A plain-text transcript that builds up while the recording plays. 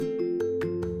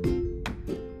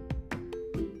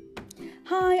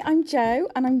Hi, I'm Jo,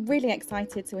 and I'm really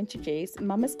excited to introduce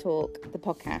Mama's Talk, the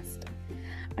podcast.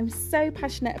 I'm so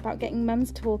passionate about getting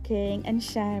mums talking and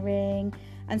sharing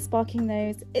and sparking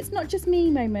those "it's not just me"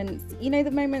 moments.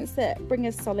 The moments that bring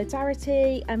us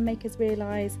solidarity and make us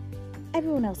realise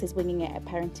everyone else is winging it at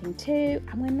parenting too,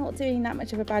 and we're not doing that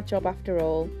much of a bad job after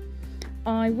all.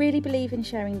 I really believe in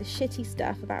sharing the shitty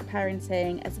stuff about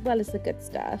parenting as well as the good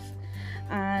stuff.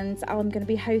 And I'm going to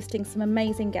be hosting some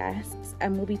amazing guests,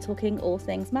 and we'll be talking all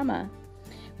things mama.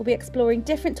 We'll be exploring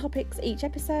different topics each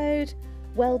episode: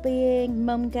 well-being,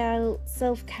 mum guilt,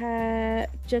 self-care,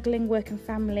 juggling work and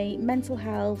family, mental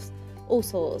health, all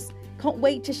sorts. Can't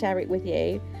wait to share it with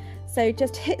you. So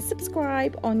just hit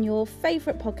subscribe on your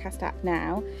favourite podcast app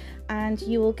now, and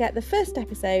you will get the first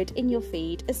episode in your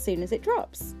feed as soon as it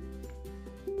drops.